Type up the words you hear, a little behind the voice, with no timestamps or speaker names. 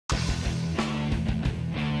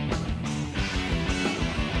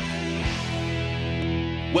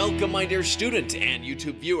Welcome, my dear student and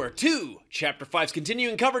YouTube viewer, to Chapter 5's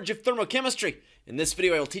continuing coverage of thermochemistry. In this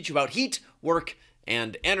video, I will teach you about heat, work,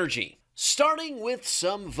 and energy. Starting with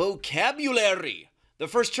some vocabulary. The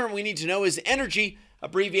first term we need to know is energy,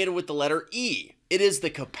 abbreviated with the letter E. It is the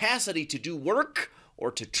capacity to do work or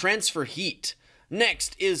to transfer heat.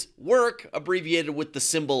 Next is work, abbreviated with the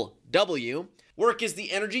symbol W. Work is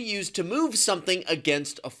the energy used to move something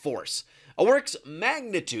against a force. A work's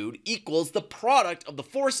magnitude equals the product of the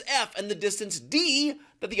force F and the distance d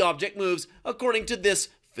that the object moves according to this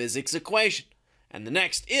physics equation. And the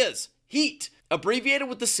next is heat, abbreviated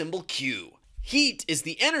with the symbol Q. Heat is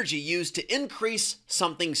the energy used to increase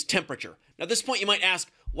something's temperature. Now at this point you might ask,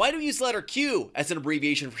 why do we use the letter Q as an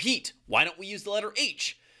abbreviation for heat? Why don't we use the letter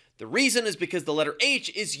H? The reason is because the letter H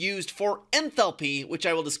is used for enthalpy, which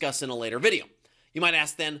I will discuss in a later video. You might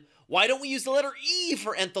ask then, why don't we use the letter E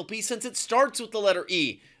for enthalpy since it starts with the letter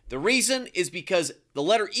E? The reason is because the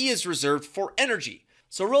letter E is reserved for energy.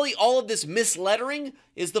 So really all of this mislettering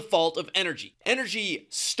is the fault of energy. Energy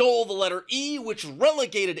stole the letter E, which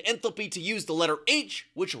relegated enthalpy to use the letter H,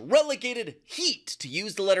 which relegated heat to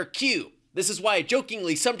use the letter Q. This is why I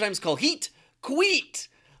jokingly sometimes call heat queet,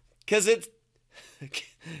 because it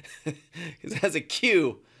has a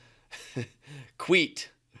Q. Queet.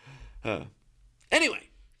 Anyway,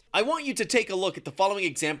 I want you to take a look at the following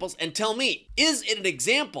examples and tell me, is it an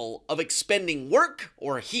example of expending work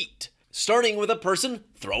or heat? Starting with a person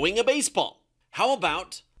throwing a baseball. How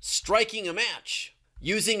about striking a match,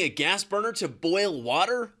 using a gas burner to boil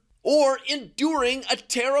water, or enduring a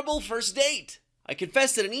terrible first date? I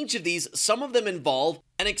confess that in each of these, some of them involve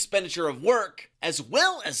an expenditure of work as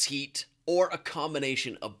well as heat, or a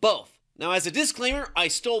combination of both. Now, as a disclaimer, I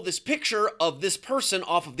stole this picture of this person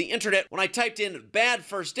off of the internet when I typed in bad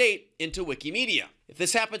first date into Wikimedia. If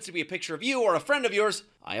this happens to be a picture of you or a friend of yours,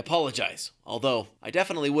 I apologize, although I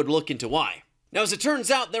definitely would look into why. Now, as it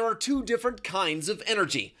turns out, there are two different kinds of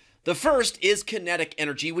energy. The first is kinetic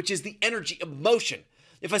energy, which is the energy of motion.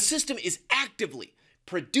 If a system is actively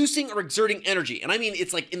producing or exerting energy, and I mean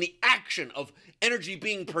it's like in the action of energy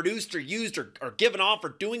being produced or used or given off or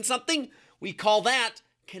doing something, we call that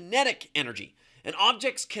kinetic energy. An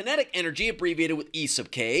object's kinetic energy, abbreviated with E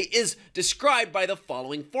sub k, is described by the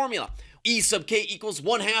following formula. E sub k equals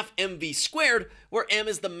 1/2 mv squared, where m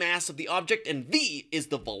is the mass of the object and v is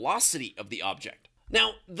the velocity of the object.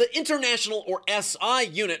 Now, the international or SI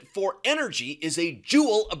unit for energy is a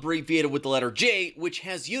joule, abbreviated with the letter J, which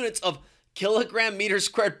has units of kilogram meters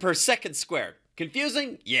squared per second squared.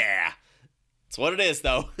 Confusing? Yeah. That's what it is,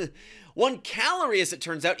 though. 1 calorie, as it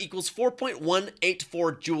turns out, equals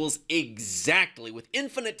 4.184 joules exactly, with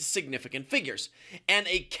infinite significant figures. And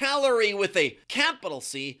a calorie with a capital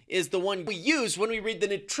C is the one we use when we read the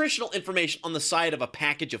nutritional information on the side of a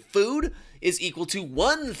package of food is equal to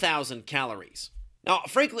 1,000 calories. Now,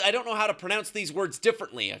 frankly, I don't know how to pronounce these words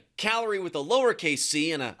differently. A calorie with a lowercase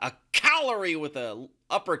c and a calorie with a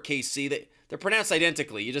uppercase c, they're pronounced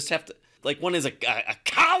identically. You just have to, like, one is a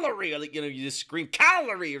calorie, like, you know, you just scream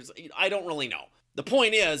calorie, or I don't really know. The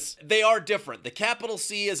point is, they are different. The capital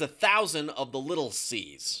C is 1,000 of the little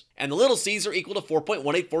c's, and the little c's are equal to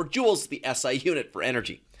 4.184 joules, the SI unit for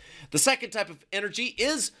energy. The second type of energy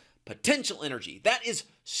is potential energy. That is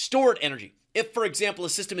stored energy. If, for example, a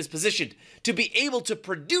system is positioned to be able to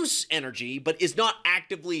produce energy but is not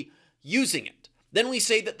actively using it, then we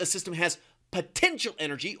say that the system has potential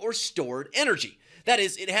energy or stored energy. That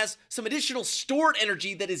is, it has some additional stored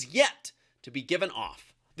energy that is yet to be given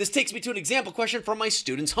off. This takes me to an example question from my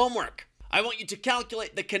students' homework. I want you to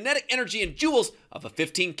calculate the kinetic energy in joules of a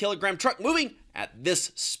 15 kilogram truck moving at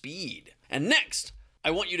this speed. And next,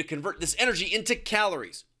 I want you to convert this energy into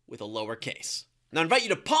calories with a lowercase. Now I invite you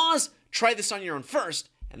to pause, try this on your own first,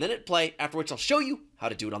 and then hit play, after which I'll show you how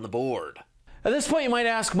to do it on the board. At this point you might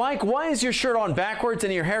ask, Mike, why is your shirt on backwards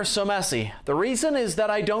and your hair so messy? The reason is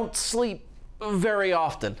that I don't sleep very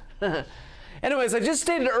often. Anyways, I just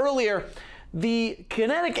stated earlier, the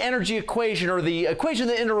kinetic energy equation, or the equation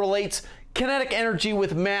that interrelates kinetic energy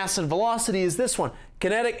with mass and velocity, is this one.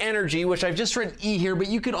 Kinetic energy, which I've just written E here, but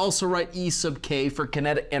you could also write E sub k for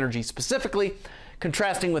kinetic energy specifically.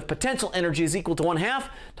 Contrasting with potential energy is equal to 1/2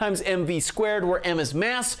 times mv squared, where m is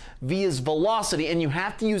mass, v is velocity, and you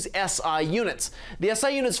have to use SI units. The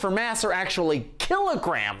SI units for mass are actually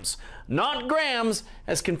kilograms, not grams,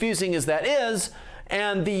 as confusing as that is,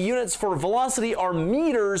 and the units for velocity are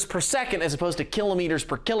meters per second as opposed to kilometers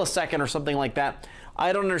per kilosecond or something like that.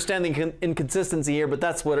 I don't understand the inconsistency here, but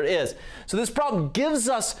that's what it is. So this problem gives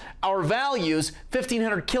us our values,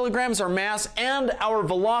 1,500 kilograms, our mass, and our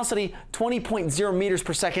velocity, 20.0 meters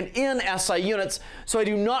per second in SI units. So I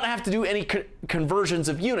do not have to do any conversions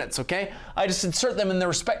of units, okay? I just insert them in their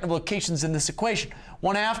respective locations in this equation.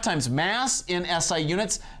 1/2 times mass in SI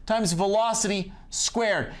units times velocity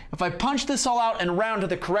squared. If I punch this all out and round to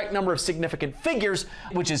the correct number of significant figures,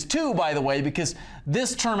 which is 2, by the way, because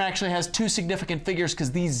this term actually has 2 significant figures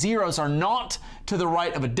because these zeros are not to the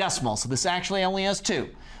right of a decimal. So this actually only has 2.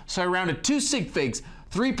 So I rounded 2 sig figs,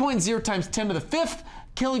 3.0 times 10 to the 5th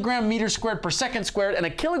kilogram meter squared per second squared. And a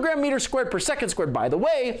kilogram meter squared per second squared, by the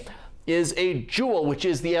way, is a joule, which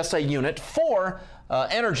is the SI unit for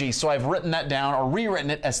energy. So I've written that down, or rewritten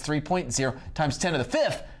it as 3.0 times 10 to the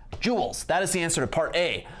 5th joules. That is the answer to part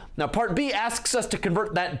A. Now part B asks us to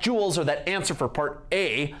convert that joules, or that answer for part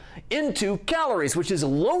A, into calories, which is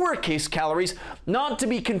lowercase calories, not to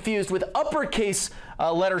be confused with uppercase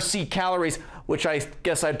letter C calories, which I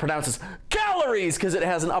guess I'd pronounce as calories because it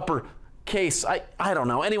has an upper case. I don't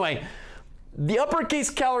know. Anyway, the uppercase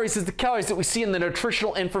calories is the calories that we see in the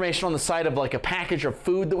nutritional information on the side of like a package of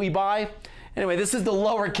food that we buy. Anyway, this is the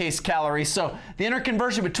lowercase calories. So the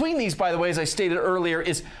interconversion between these, by the way, as I stated earlier,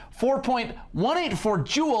 is 4.184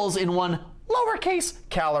 joules in one lowercase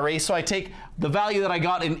calorie. So I take the value that I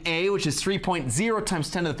got in A, which is 3.0 times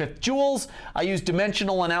 10 to the 5th joules. I use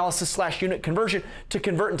dimensional analysis / unit conversion to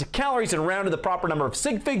convert into calories and round to the proper number of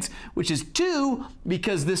sig figs, which is 2,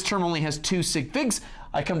 because this term only has 2 sig figs.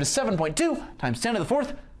 I come to 7.2 times 10 to the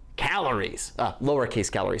 4th calories,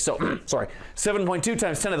 lowercase calories. So, sorry, 7.2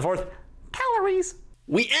 times 10 to the 4th calories.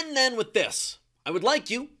 We end then with this. I would like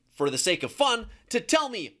you, for the sake of fun, to tell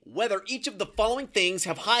me whether each of the following things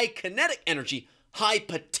have high kinetic energy, high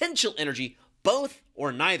potential energy, both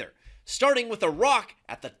or neither. Starting with a rock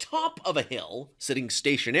at the top of a hill, sitting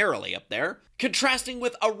stationarily up there, contrasting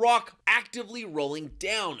with a rock actively rolling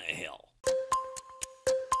down a hill.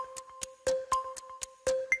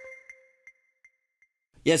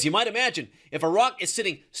 Yes, you might imagine, if a rock is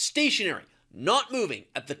sitting stationary, not moving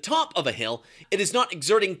at the top of a hill, it is not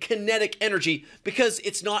exerting kinetic energy because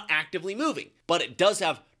it's not actively moving. But it does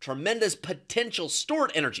have tremendous potential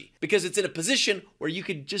stored energy because it's in a position where you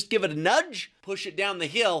could just give it a nudge, push it down the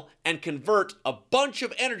hill, and convert a bunch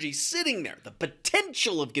of energy sitting there, the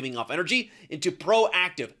potential of giving off energy, into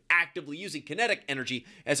proactive, actively using kinetic energy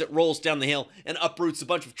as it rolls down the hill and uproots a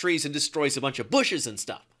bunch of trees and destroys a bunch of bushes and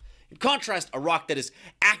stuff. In contrast, a rock that is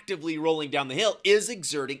actively rolling down the hill is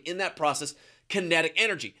exerting, in that process, kinetic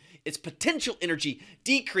energy. Its potential energy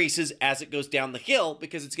decreases as it goes down the hill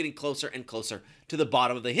because it's getting closer and closer to the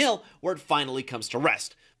bottom of the hill where it finally comes to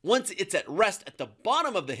rest. Once it's at rest at the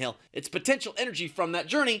bottom of the hill, its potential energy from that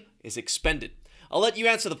journey is expended. I'll let you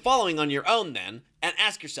answer the following on your own then, and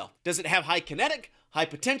ask yourself, does it have high kinetic, high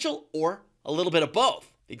potential, or a little bit of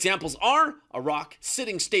both? Examples are a rock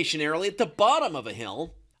sitting stationarily at the bottom of a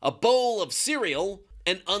hill, a bowl of cereal,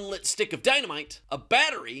 an unlit stick of dynamite, a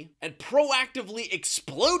battery, and proactively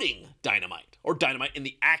exploding dynamite, or dynamite in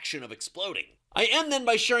the action of exploding. I end then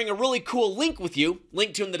by sharing a really cool link with you,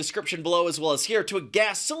 linked to in the description below as well as here, to a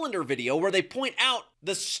gas cylinder video where they point out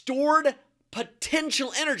the stored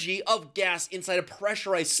potential energy of gas inside a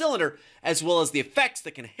pressurized cylinder, as well as the effects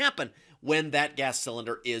that can happen when that gas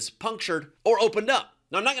cylinder is punctured or opened up.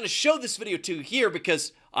 Now, I'm not going to show this video to you here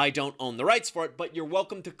because I don't own the rights for it, but you're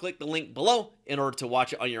welcome to click the link below in order to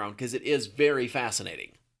watch it on your own because it is very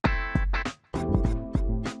fascinating.